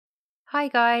Hi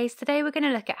guys, today we're going to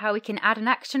look at how we can add an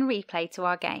action replay to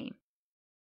our game.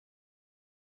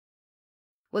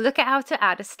 We'll look at how to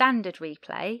add a standard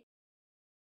replay,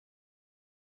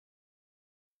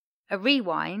 a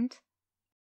rewind,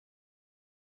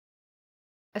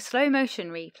 a slow motion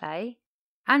replay,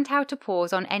 and how to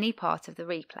pause on any part of the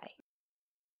replay.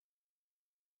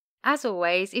 As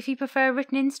always, if you prefer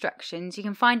written instructions, you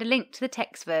can find a link to the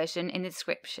text version in the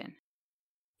description.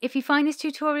 If you find this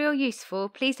tutorial useful,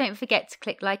 please don't forget to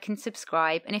click like and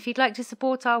subscribe, and if you'd like to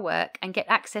support our work and get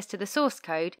access to the source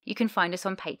code, you can find us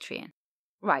on Patreon.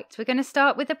 Right, we're going to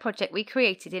start with the project we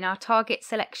created in our target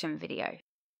selection video.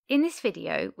 In this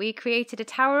video, we created a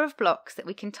tower of blocks that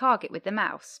we can target with the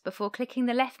mouse before clicking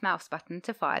the left mouse button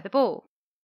to fire the ball.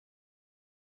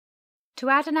 To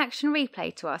add an action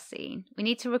replay to our scene, we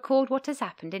need to record what has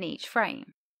happened in each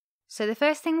frame. So the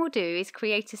first thing we'll do is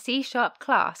create a C#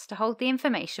 class to hold the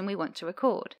information we want to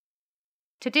record.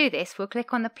 To do this, we'll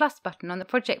click on the plus button on the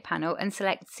project panel and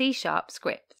select C#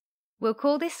 script. We'll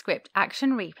call this script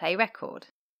Action Replay Record.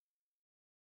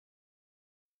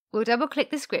 We'll double-click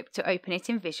the script to open it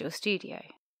in Visual Studio.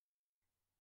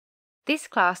 This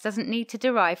class doesn't need to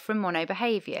derive from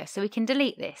MonoBehaviour, so we can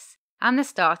delete this, and the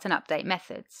start and update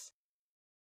methods.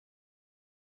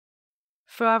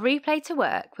 For our replay to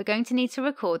work, we're going to need to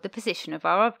record the position of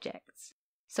our objects,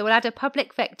 so we'll add a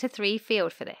public vector3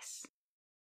 field for this.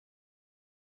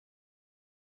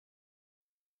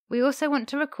 We also want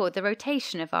to record the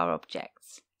rotation of our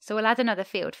objects, so we'll add another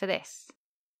field for this.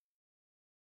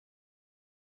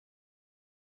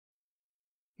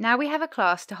 Now we have a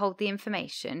class to hold the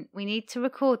information, we need to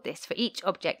record this for each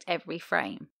object every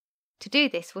frame. To do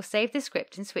this, we'll save the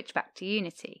script and switch back to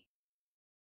Unity.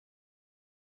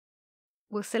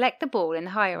 We'll select the ball in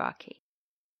the hierarchy.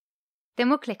 Then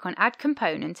we'll click on Add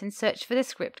Component and search for the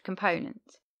script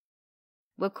component.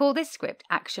 We'll call this script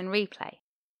Action Replay.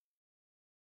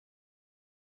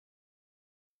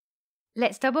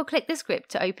 Let's double-click the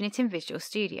script to open it in Visual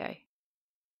Studio.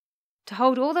 To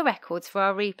hold all the records for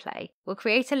our replay, we'll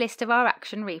create a list of our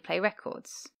Action Replay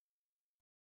records.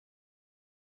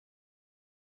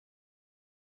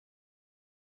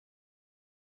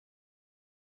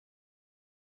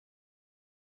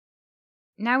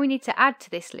 Now we need to add to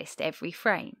this list every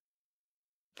frame.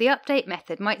 The update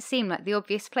method might seem like the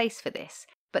obvious place for this,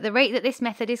 but the rate that this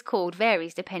method is called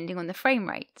varies depending on the frame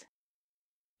rate.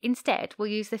 Instead, we'll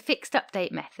use the fixed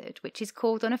update method, which is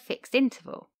called on a fixed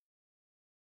interval.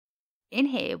 In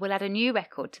here, we'll add a new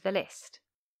record to the list.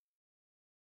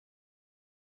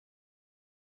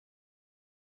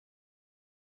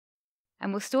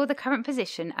 And we'll store the current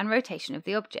position and rotation of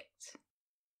the object.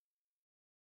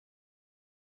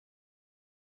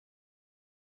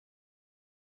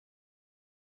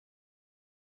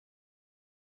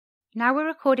 Now we're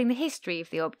recording the history of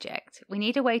the object, we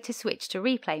need a way to switch to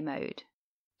replay mode.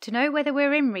 To know whether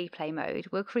we're in replay mode,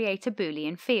 we'll create a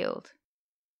Boolean field.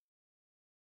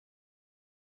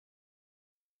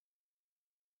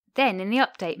 Then in the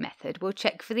update method, we'll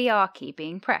check for the R key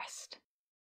being pressed.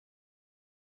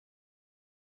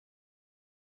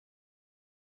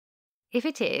 If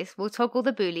it is, we'll toggle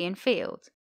the Boolean field.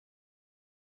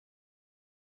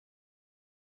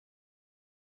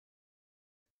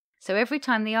 So every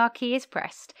time the R key is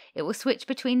pressed, it will switch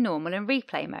between normal and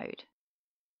replay mode.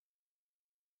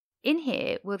 In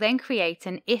here, we'll then create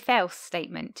an if-else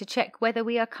statement to check whether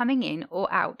we are coming in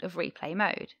or out of replay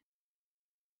mode.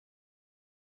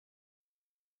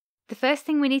 The first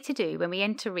thing we need to do when we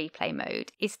enter replay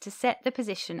mode is to set the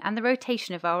position and the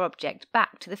rotation of our object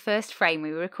back to the first frame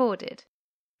we recorded.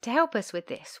 To help us with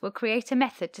this, we'll create a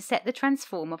method to set the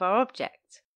transform of our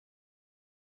object.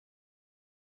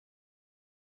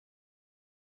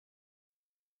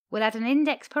 We'll add an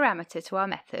index parameter to our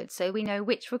method so we know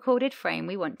which recorded frame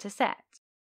we want to set.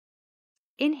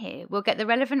 In here, we'll get the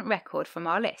relevant record from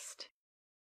our list.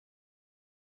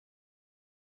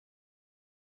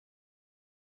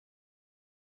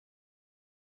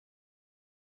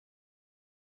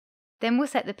 Then we'll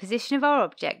set the position of our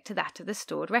object to that of the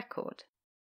stored record.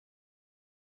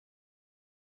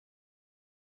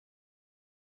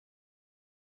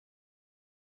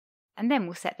 And then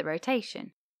we'll set the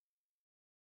rotation.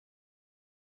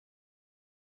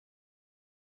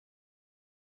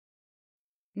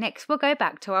 Next, we'll go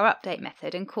back to our update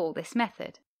method and call this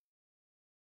method.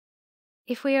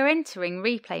 If we are entering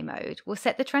replay mode, we'll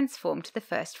set the transform to the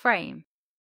first frame.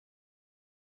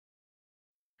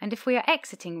 And if we are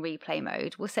exiting replay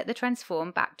mode, we'll set the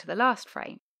transform back to the last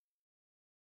frame.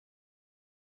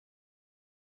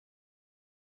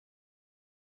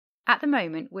 At the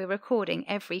moment, we're recording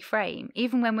every frame,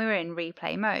 even when we're in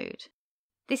replay mode.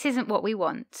 This isn't what we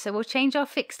want, so we'll change our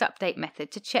fixed update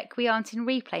method to check we aren't in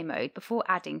replay mode before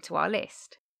adding to our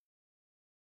list.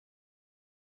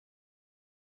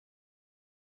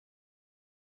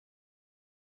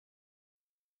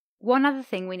 One other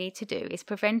thing we need to do is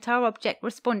prevent our object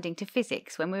responding to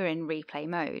physics when we're in replay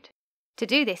mode. To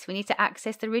do this, we need to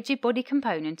access the rigid body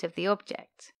component of the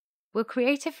object. We'll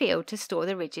create a field to store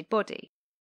the rigid body.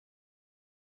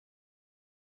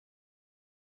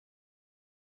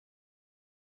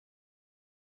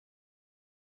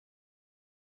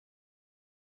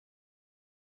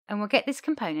 And we'll get this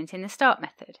component in the start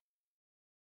method.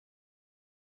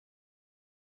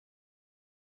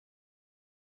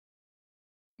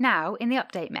 Now, in the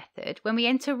update method, when we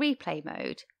enter replay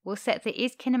mode, we'll set the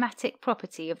isKinematic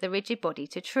property of the rigid body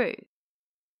to true.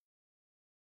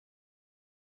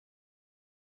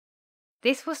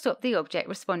 This will stop the object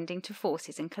responding to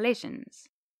forces and collisions.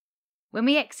 When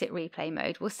we exit replay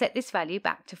mode, we'll set this value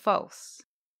back to false.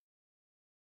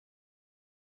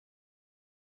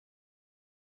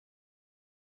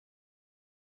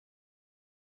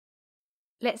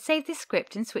 Let's save this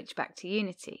script and switch back to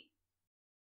Unity.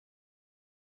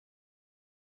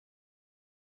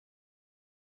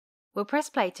 We'll press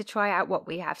play to try out what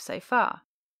we have so far.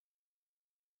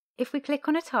 If we click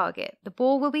on a target, the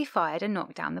ball will be fired and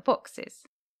knock down the boxes.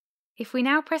 If we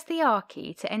now press the R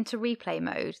key to enter replay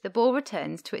mode, the ball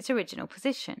returns to its original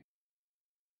position.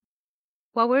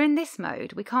 While we're in this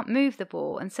mode, we can't move the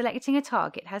ball and selecting a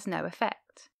target has no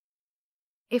effect.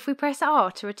 If we press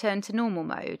R to return to normal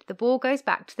mode, the ball goes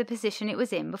back to the position it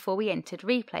was in before we entered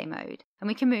replay mode, and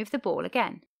we can move the ball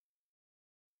again.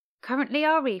 Currently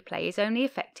our replay is only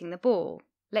affecting the ball.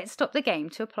 Let's stop the game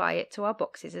to apply it to our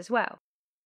boxes as well.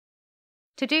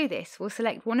 To do this, we'll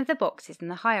select one of the boxes in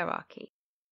the hierarchy.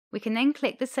 We can then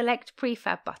click the Select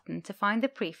Prefab button to find the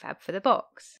prefab for the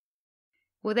box.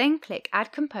 We'll then click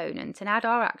Add Component and add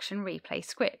our Action Replay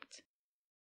script.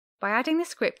 By adding the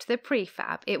script to the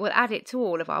prefab, it will add it to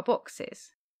all of our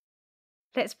boxes.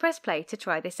 Let's press play to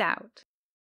try this out.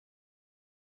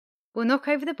 We'll knock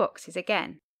over the boxes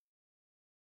again.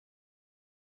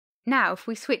 Now if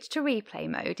we switch to replay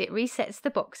mode, it resets the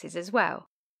boxes as well.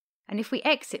 And if we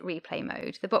exit replay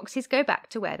mode, the boxes go back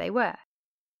to where they were.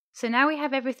 So now we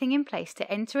have everything in place to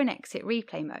enter and exit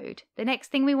replay mode. The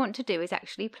next thing we want to do is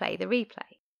actually play the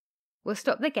replay. We'll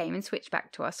stop the game and switch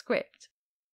back to our script.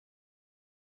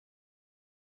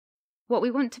 What we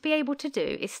want to be able to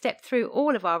do is step through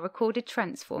all of our recorded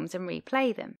transforms and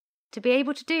replay them. To be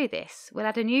able to do this, we'll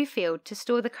add a new field to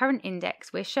store the current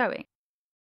index we're showing.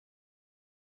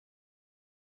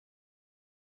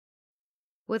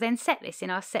 We'll then set this in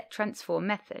our setTransform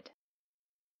method.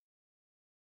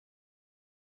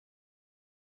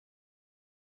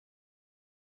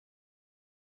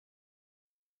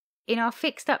 In our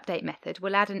fixed update method,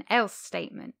 we'll add an else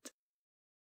statement.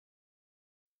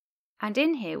 And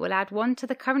in here, we'll add 1 to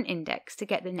the current index to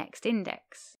get the next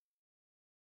index.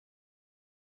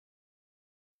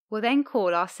 We'll then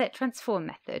call our setTransform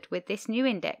method with this new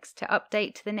index to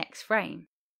update to the next frame.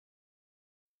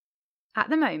 At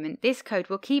the moment, this code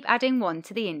will keep adding 1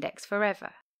 to the index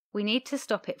forever. We need to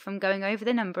stop it from going over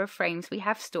the number of frames we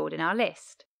have stored in our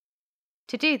list.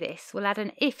 To do this, we'll add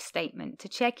an if statement to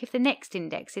check if the next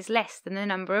index is less than the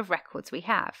number of records we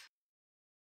have.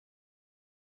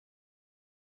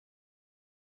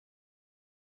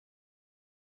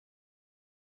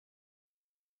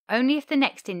 Only if the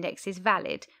next index is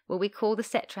valid will we call the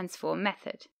setTransform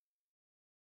method.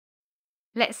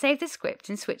 Let's save the script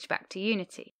and switch back to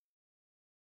Unity.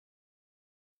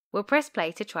 We'll press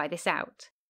play to try this out.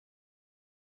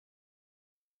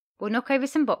 We'll knock over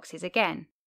some boxes again.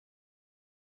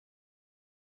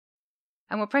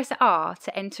 And we'll press R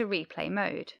to enter replay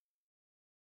mode.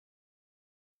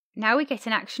 Now we get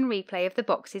an action replay of the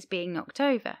boxes being knocked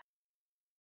over.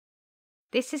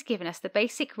 This has given us the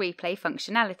basic replay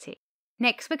functionality.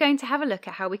 Next, we're going to have a look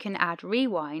at how we can add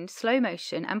rewind, slow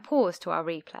motion and pause to our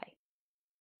replay.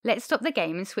 Let's stop the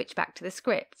game and switch back to the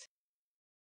script.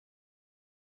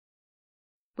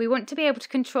 We want to be able to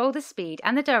control the speed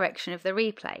and the direction of the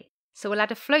replay, so we'll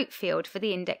add a float field for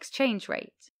the index change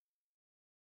rate.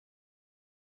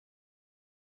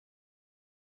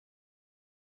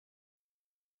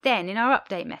 Then, in our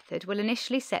update method, we'll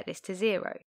initially set this to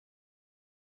 0.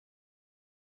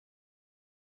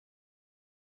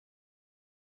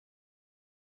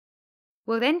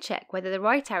 We'll then check whether the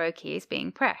right arrow key is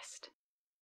being pressed.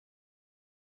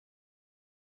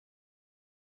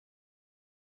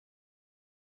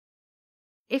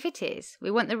 If it is,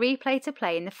 we want the replay to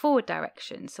play in the forward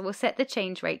direction, so we'll set the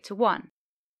change rate to 1.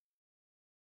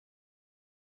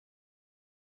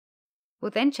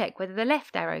 We'll then check whether the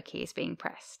left arrow key is being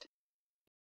pressed.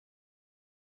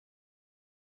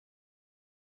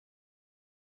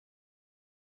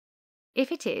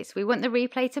 If it is, we want the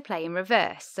replay to play in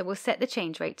reverse, so we'll set the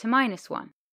change rate to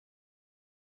 -1.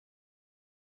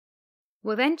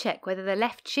 We'll then check whether the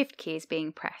left shift key is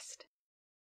being pressed.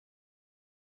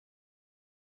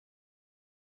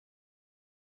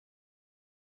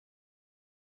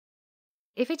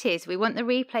 If it is, we want the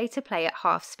replay to play at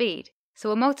half speed, so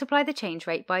we'll multiply the change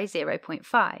rate by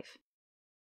 0.5.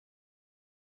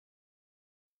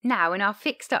 Now, in our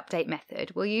fixed update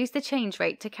method, we'll use the change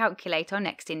rate to calculate our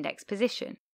next index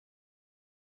position.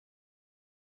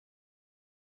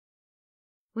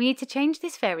 We need to change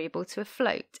this variable to a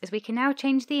float, as we can now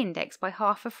change the index by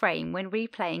half a frame when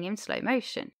replaying in slow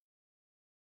motion.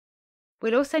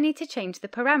 We'll also need to change the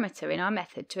parameter in our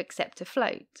method to accept a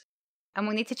float, and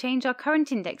we'll need to change our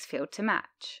current index field to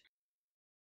match.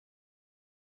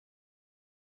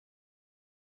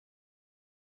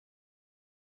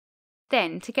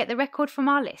 Then, to get the record from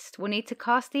our list, we'll need to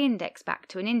cast the index back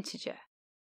to an integer.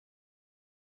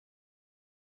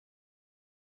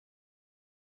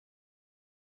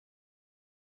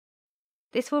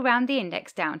 This will round the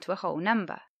index down to a whole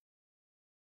number.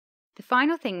 The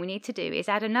final thing we need to do is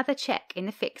add another check in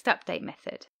the fixed update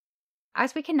method.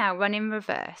 As we can now run in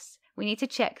reverse, we need to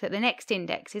check that the next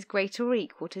index is greater or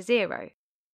equal to 0.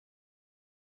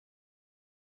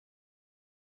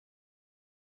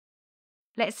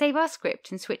 Let's save our script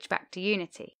and switch back to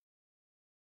Unity.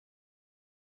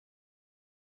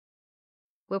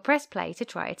 We'll press play to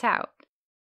try it out.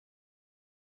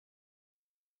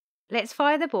 Let's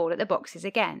fire the ball at the boxes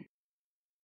again.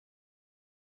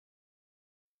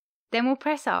 Then we'll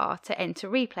press R to enter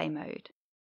replay mode.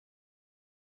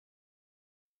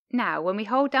 Now, when we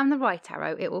hold down the right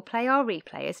arrow, it will play our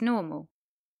replay as normal.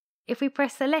 If we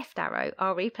press the left arrow,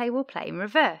 our replay will play in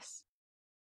reverse.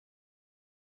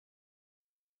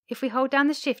 If we hold down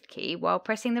the shift key while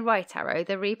pressing the right arrow,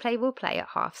 the replay will play at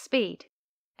half speed.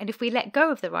 And if we let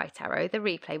go of the right arrow, the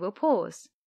replay will pause.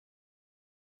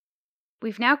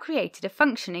 We've now created a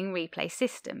functioning replay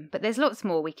system, but there's lots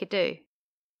more we could do.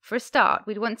 For a start,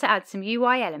 we'd want to add some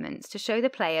UI elements to show the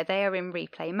player they are in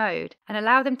replay mode and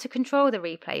allow them to control the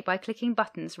replay by clicking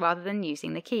buttons rather than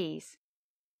using the keys.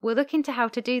 We'll look into how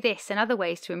to do this and other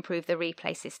ways to improve the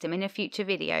replay system in a future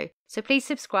video, so please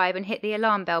subscribe and hit the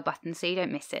alarm bell button so you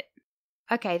don't miss it.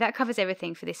 Okay, that covers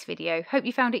everything for this video. Hope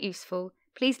you found it useful.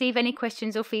 Please leave any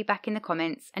questions or feedback in the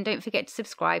comments and don't forget to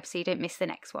subscribe so you don't miss the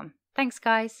next one. Thanks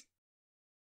guys!